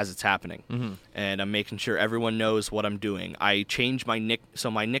as it's happening. Mm-hmm. And I'm making sure everyone knows what I'm doing. I changed my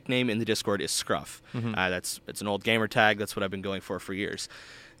my nickname in the Discord is Scruff. Mm-hmm. It's an old gamer tag. That's what I've been going for years.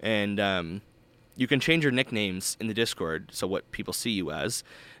 And you can change your nicknames in the Discord, so what people see you as.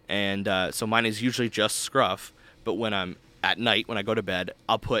 And so mine is usually just Scruff, but when I'm at night, when I go to bed,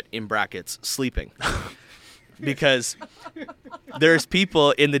 I'll put in brackets sleeping. Because there's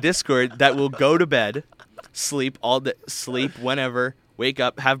people in the Discord that will go to bed, sleep whenever, wake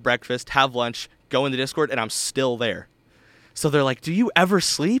up, have breakfast, have lunch, go in the Discord, and I'm still there. So they're like, do you ever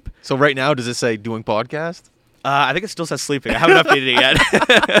sleep? So right now, does it say doing podcast? I think it still says sleeping. I haven't updated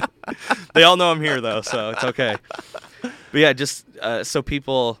it yet. They all know I'm here, though, so it's okay. But yeah, just so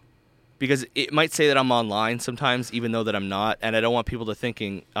people... Because it might say that I'm online sometimes, even though that I'm not, and I don't want people to think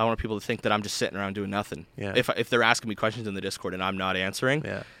that I'm just sitting around doing nothing. Yeah. If they're asking me questions in the Discord and I'm not answering,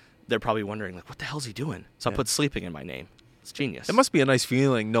 Yeah. they're probably wondering like, what the hell's he doing? So I put sleeping in my name. It's genius. It must be a nice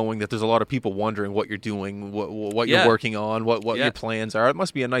feeling knowing that there's a lot of people wondering what you're doing, what Yeah. you're working on, what Yeah. your plans are. It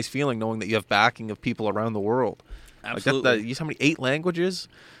must be a nice feeling knowing that you have backing of people around the world. Absolutely. Like you how many 8 languages?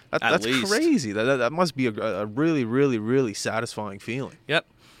 That's least. crazy. That must be a really, really, really satisfying feeling. Yep.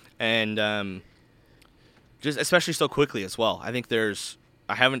 And just especially so quickly as well. I think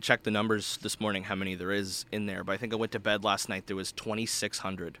I haven't checked the numbers this morning how many there is in there, but I think I went to bed last night. There was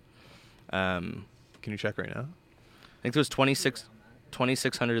 2,600. Can you check right now? I think there was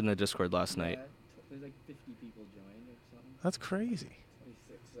 2,600 in the Discord last night. Yeah, there's like 50 people joined or something. That's crazy.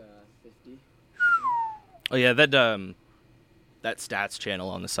 50. Oh yeah, that stats channel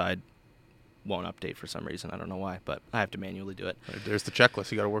on the side won't update for some reason. I don't know why, but I have to manually do it. There's the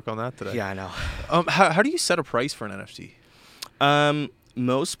checklist. You got to work on that today. Yeah, I know. How do you set a price for an NFT?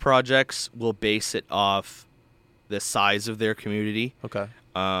 Most projects will base it off the size of their community. Okay.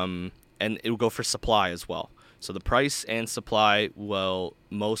 And it will go for supply as well. So the price and supply will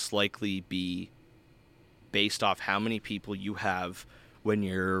most likely be based off how many people you have when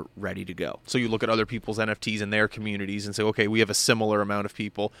you're ready to go. So you look at other people's NFTs in their communities and say, okay, we have a similar amount of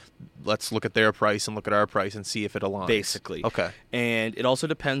people. Let's look at their price and look at our price and see if it aligns. Basically. Okay. And it also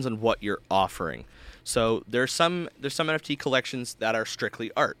depends on what you're offering. So there's some NFT collections that are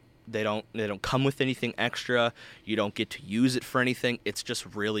strictly art. They don't come with anything extra. You don't get to use it for anything. It's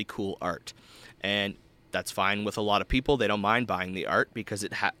just really cool art. And that's fine with a lot of people. They don't mind buying the art because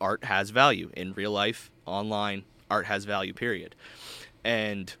art has value. In real life, online, art has value, period.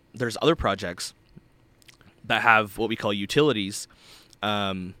 And there's other projects that have what we call utilities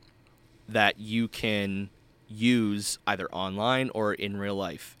that you can use either online or in real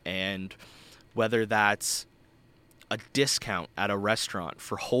life. And whether that's a discount at a restaurant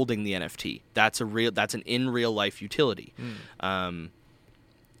for holding the NFT, that's an in real life utility. And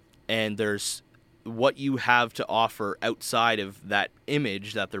there's what you have to offer outside of that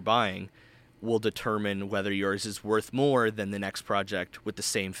image that they're buying will determine whether yours is worth more than the next project with the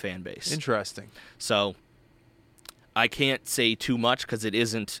same fan base. Interesting. So I can't say too much because it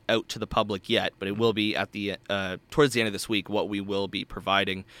isn't out to the public yet, but it will be at the towards the end of this week what we will be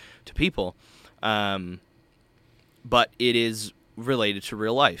providing to people. But it is related to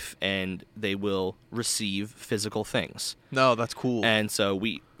real life, and they will receive physical things. No, that's cool. And so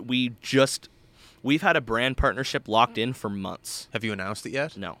we've had a brand partnership locked in for months. Have you announced it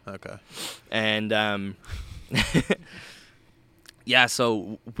yet? No. Okay. And yeah,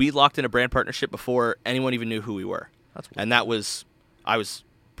 so we locked in a brand partnership before anyone even knew who we were. That's cool. And I was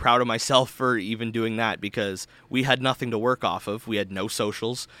proud of myself for even doing that because we had nothing to work off of. We had no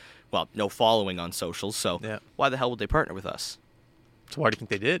socials. Well, no following on socials. So why the hell would they partner with us? So why do you think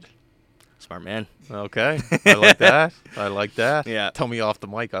they did? Smart man. Okay. I like that. I like that. Yeah. Tell me off the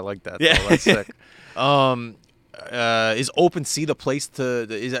mic. I like that. Yeah. Oh, that's sick. Is OpenSea the place to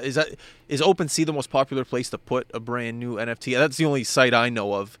is OpenSea the most popular place to put a brand new NFT? That's the only site I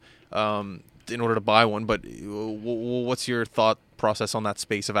know of in order to buy one. But what's your thought process on that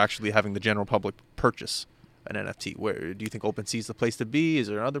space of actually having the general public purchase an NFT? Where do you think OpenSea is the place to be? Is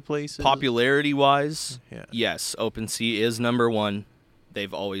there other places? Popularity wise, Yeah. yes, OpenSea is number one.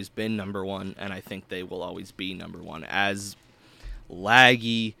 They've always been number one, and I think they will always be number one. As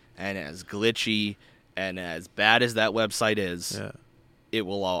laggy and as glitchy and as bad as that website is,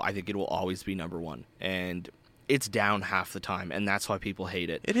 I think it will always be number one. And it's down half the time, and that's why people hate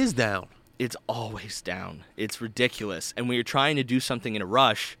it. It is down. It's always down. It's ridiculous. And when you're trying to do something in a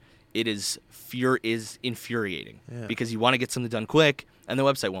rush, it is infuriating because you want to get something done quick, and the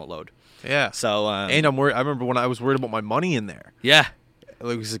website won't load. Yeah. So and I'm worried. I remember when I was worried about my money in there. Yeah.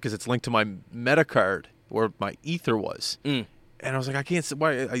 Because it's linked to my Meta card where my Ether was, and I was like, I can't see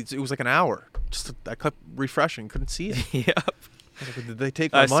why. It was like an hour. I kept refreshing, couldn't see it. Yep. I was like, did they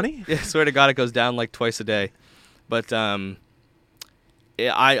take my money? I swear to God, it goes down like twice a day. But I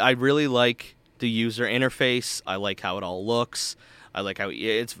really like the user interface. I like how it all looks. I like how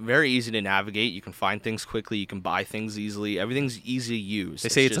it's very easy to navigate. You can find things quickly. You can buy things easily. Everything's easy to use. They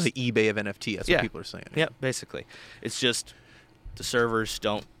say it's like the eBay of NFT. That's what people are saying. Yeah, basically. It's just the servers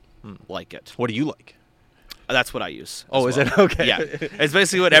don't like it. What do you like? That's what I use. Oh, is it? Okay. Yeah. It's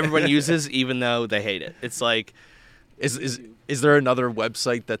basically what everyone uses, even though they hate it. It's like... Is there another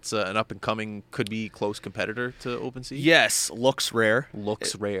website that's an up-and-coming, could-be close competitor to OpenSea? Yes, Looks Rare.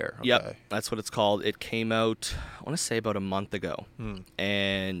 Looks Rare. Okay. Yep, that's what it's called. It came out, I want to say, about a month ago.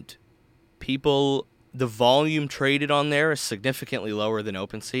 And people... The volume traded on there is significantly lower than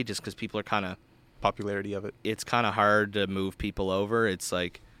OpenSea just because people are kind of... Popularity of it. It's kind of hard to move people over. It's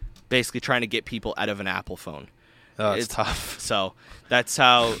like basically trying to get people out of an Apple phone. It's tough. So that's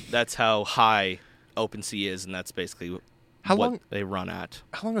how high OpenSea is, and that's basically what they run at.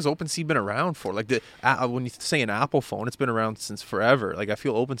 How long has OpenSea been around for? Like when you say an Apple phone, it's been around since forever. Like I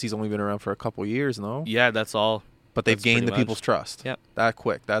feel OpenSea's only been around for a couple of years, no? Yeah, that's all. But they've gained the people's trust. Yep. That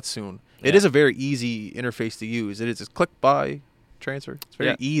quick, that soon. Yeah. It is a very easy interface to use. It is just click, buy, transfer. It's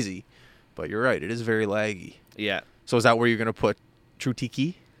very easy. But you're right, it is very laggy. Yeah. So is that where you're going to put True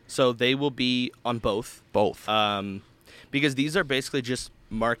Tiki? So they will be on both. Both. Because these are basically just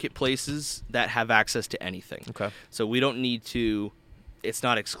marketplaces that have access to anything. Okay. So we don't need to... It's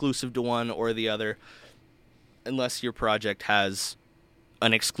not exclusive to one or the other unless your project has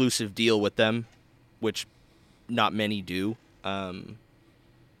an exclusive deal with them, which not many do,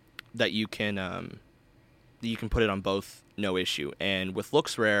 that you can put it on both, no issue. And with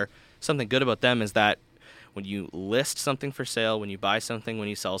Looks Rare, something good about them is that when you list something for sale, when you buy something, when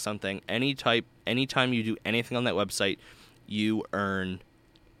you sell something, anytime you do anything on that website, you earn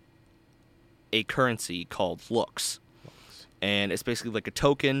a currency called Looks. And it's basically like a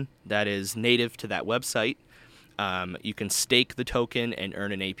token that is native to that website. You can stake the token and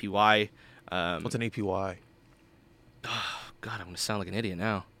earn an APY. What's an APY? Oh, God, I'm going to sound like an idiot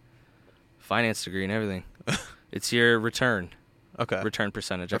now. Finance degree and everything. It's your return. Okay. Return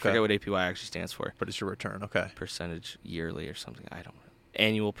percentage. I forget what APY actually stands for. But it's your return. Okay. Percentage yearly or something. I don't know.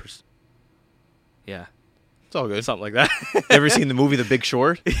 Annual Yeah. It's all good. Something like that. Ever seen the movie The Big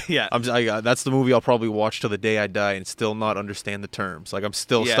Short? Yeah. That's the movie I'll probably watch till the day I die and still not understand the terms. Like I'm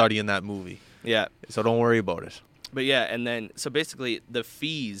still studying that movie. Yeah. So don't worry about it. But yeah, and then, so basically the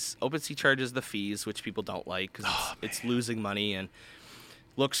fees, OpenSea charges the fees, which people don't like because it's losing money, and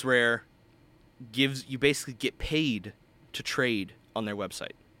Looks Rare you basically get paid to trade on their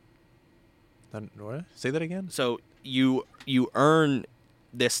website. What? Say that again? So you earn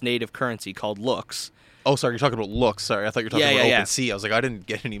this native currency called looks. Oh, sorry, you're talking about looks. Sorry, I thought you were talking about yeah. OpenSea. I was like, I didn't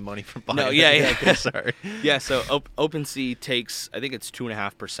get any money from buying No, it. yeah. Okay, sorry. Yeah, so OpenSea takes, I think it's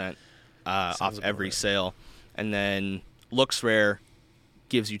 2.5% off every sale, and then Looks Rare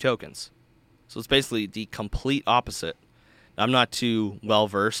gives you tokens. So it's basically the complete opposite. I'm not too well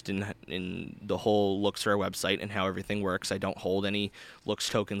versed in the whole Looks Rare website and how everything works. I don't hold any Looks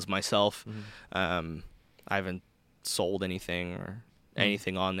tokens myself. I haven't sold anything or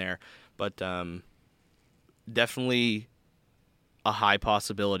anything on there, but definitely a high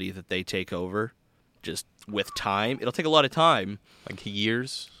possibility that they take over just with time. It'll take a lot of time. Like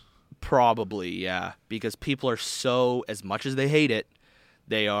years? Probably, yeah. Because people are so, as much as they hate it,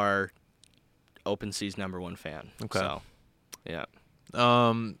 they are OpenSea's #1 fan. Okay. So, yeah.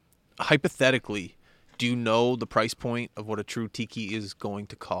 Hypothetically, do you know the price point of what a true Tiki is going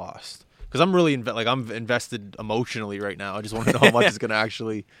to cost? Because I'm really I'm invested emotionally right now. I just want to know how much it's going to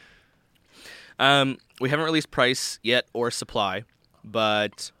actually... We haven't released price yet or supply,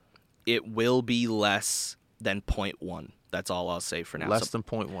 but it will be less than 0.1. That's all I'll say for now. Less than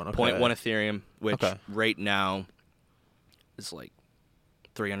 0.1. Okay. 0.1 Ethereum, which right now is like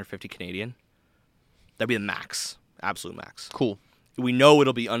 350 Canadian. That'd be the max, absolute max. Cool. We know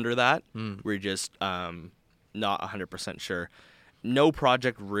it'll be under that. We're just not 100% sure. No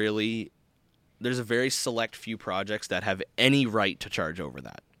project really. There's a very select few projects that have any right to charge over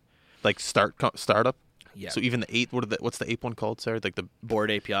that. Like startup? Yeah. So even the ape, what's the ape one called, Sarah? Like the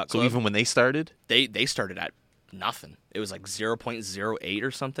Bored Ape Yacht Club. So even when they started? They started at nothing. It was like 0.08 or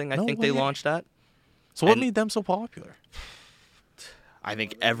something, I think way. they launched at. So what made them so popular? I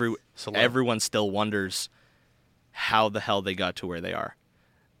think everyone still wonders how the hell they got to where they are.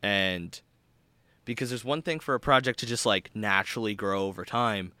 And because there's one thing for a project to just like naturally grow over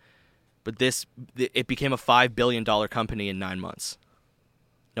time, but it became a $5 billion company in 9 months.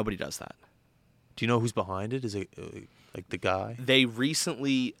 Nobody does that. Do you know who's behind it? Is it like the guy? They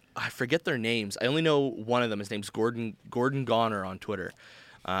recently, I forget their names. I only know one of them. His name's Gordon Goner on Twitter.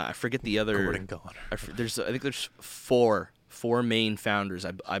 I forget the other. Gordon Goner. I think there's four main founders,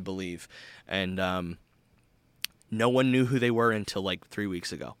 I believe, and no one knew who they were until like 3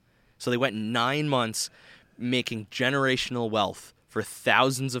 weeks ago. So they went 9 months making generational wealth for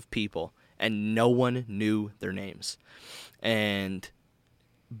thousands of people, and no one knew their names. And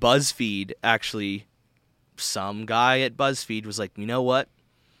BuzzFeed actually, some guy at BuzzFeed was like, you know what?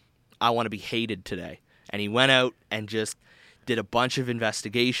 I want to be hated today. And he went out and just did a bunch of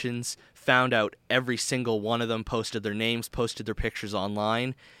investigations, found out every single one of them, posted their names, posted their pictures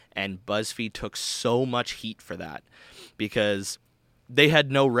online, and BuzzFeed took so much heat for that because they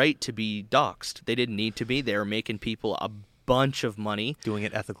had no right to be doxxed. They didn't need to be. They were making people a bunch of money. Doing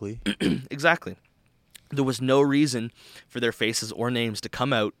it ethically. Exactly. There was no reason for their faces or names to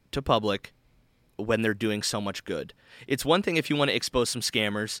come out to public when they're doing so much good. It's one thing if you want to expose some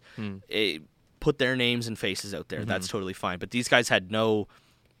scammers, put their names and faces out there. That's totally fine. But these guys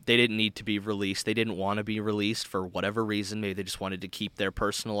they didn't need to be released. They didn't want to be released for whatever reason. Maybe they just wanted to keep their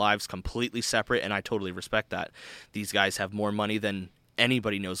personal lives completely separate, and I totally respect that. These guys have more money than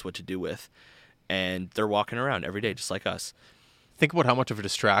anybody knows what to do with, and they're walking around every day just like us. Think about how much of a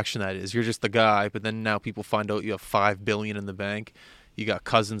distraction that is. You're just the guy, but then now people find out you have $5 billion in the bank. You got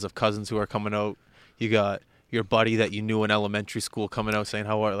cousins of cousins who are coming out. You got your buddy that you knew in elementary school coming out saying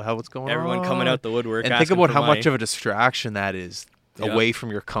how what's going on. Everyone coming out the woodwork. And think about how much of a distraction that is away from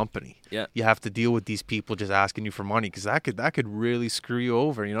your company. Yeah. You have to deal with these people just asking you for money because that could really screw you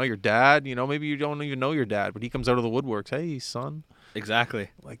over. You know, your dad. You know, maybe you don't even know your dad, but he comes out of the woodworks. Hey, son. Exactly.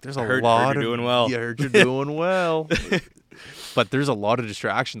 Like there's heard you're doing well. Yeah, heard you're doing well. But there's a lot of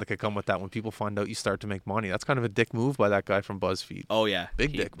distraction that could come with that when people find out you start to make money. That's kind of a dick move by that guy from BuzzFeed. Oh, yeah.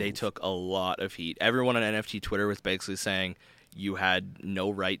 Big dick They move. took a lot of heat. Everyone on NFT Twitter was basically saying, you had no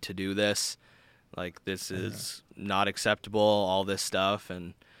right to do this. Like, this is not acceptable, all this stuff.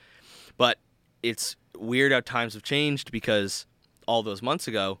 But it's weird how times have changed because all those months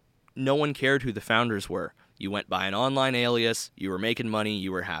ago, no one cared who the founders were. You went by an online alias, you were making money,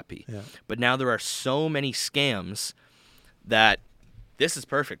 you were happy. Yeah. But now there are so many scams that this is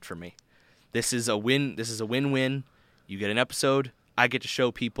perfect for me. This is a win. This is a win-win. You get an episode. I get to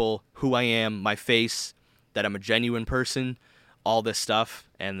show people who I am, my face, that I'm a genuine person, all this stuff,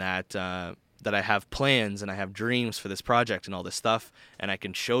 and that I have plans and I have dreams for this project and all this stuff, and I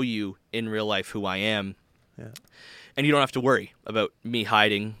can show you in real life who I am. Yeah. And you don't have to worry about me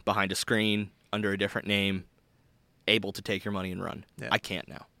hiding behind a screen under a different name, able to take your money and run. Yeah. I can't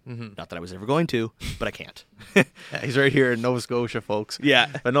now. Not that I was ever going to, but I can't. Yeah, he's right here in Nova Scotia, folks. Yeah.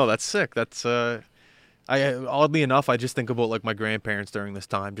 But no, that's sick. That's oddly enough, I just think about like my grandparents during this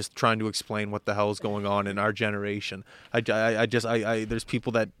time, just trying to explain what the hell is going on in our generation. There's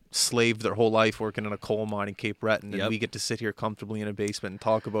people that slaved their whole life working in a coal mine in Cape Breton, and we get to sit here comfortably in a basement and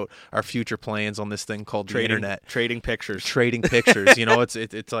talk about our future plans on this thing called the internet. Trading pictures. You know,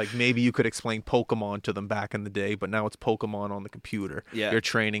 it's like maybe you could explain Pokemon to them back in the day, but now it's Pokemon on the computer. Yeah. You're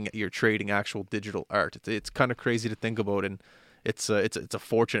trading actual digital art. It's kind of crazy to think about, and it's a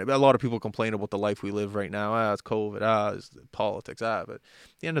fortunate. A lot of people complain about the life we live right now. It's COVID. It's politics. But at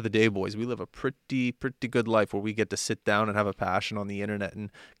the end of the day, boys, we live a pretty good life where we get to sit down and have a passion on the internet and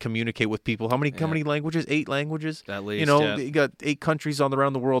communicate with people. How many languages? 8 languages. At least, you know, you got 8 countries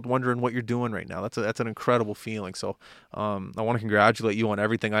around the world wondering what you're doing right now. That's an incredible feeling. So, I want to congratulate you on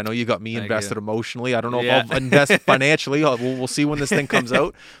everything. I know you got me invested emotionally. I don't know if I'll invest financially. We'll see when this thing comes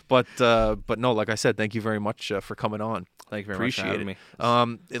out. But no, like I said, thank you very much for coming on. Thank you very much for having me.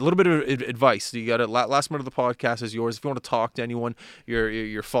 A little bit of advice. You got last minute of the podcast is yours. If you want to talk to anyone,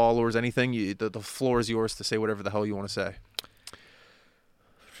 your followers, anything, the floor is yours to say whatever the hell you want to say.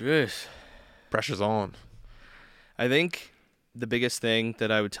 Jeez. Pressure's on. I think the biggest thing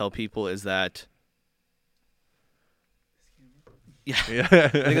that I would tell people is that I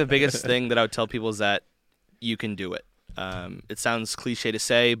think the biggest thing that I would tell people is that you can do it. It sounds cliche to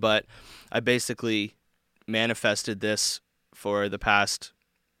say, but I basically manifested this for the past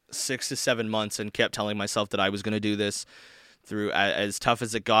 6 to 7 months and kept telling myself that I was going to do this through as tough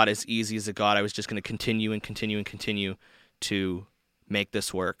as it got, as easy as it got. I was just going to continue to make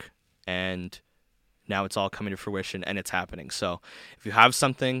this work. And now it's all coming to fruition and it's happening. So if you have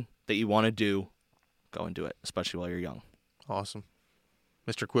something that you want to do, go and do it, especially while you're young. Awesome.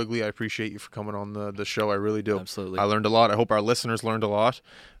 Mr. Quigley, I appreciate you for coming on the show. I really do. Absolutely. I learned a lot. I hope our listeners learned a lot.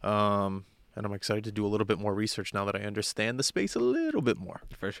 And I'm excited to do a little bit more research now that I understand the space a little bit more.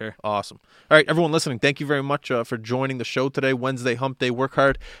 For sure. Awesome. All right, everyone listening, thank you very much for joining the show today. Wednesday, hump day. Work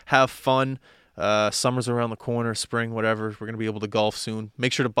hard. Have fun. Summer's around the corner, spring, whatever. We're going to be able to golf soon.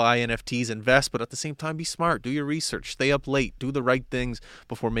 Make sure to buy NFTs, invest, but at the same time, be smart. Do your research. Stay up late. Do the right things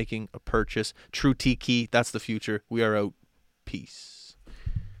before making a purchase. True Tiki, that's the future. We are out. Peace.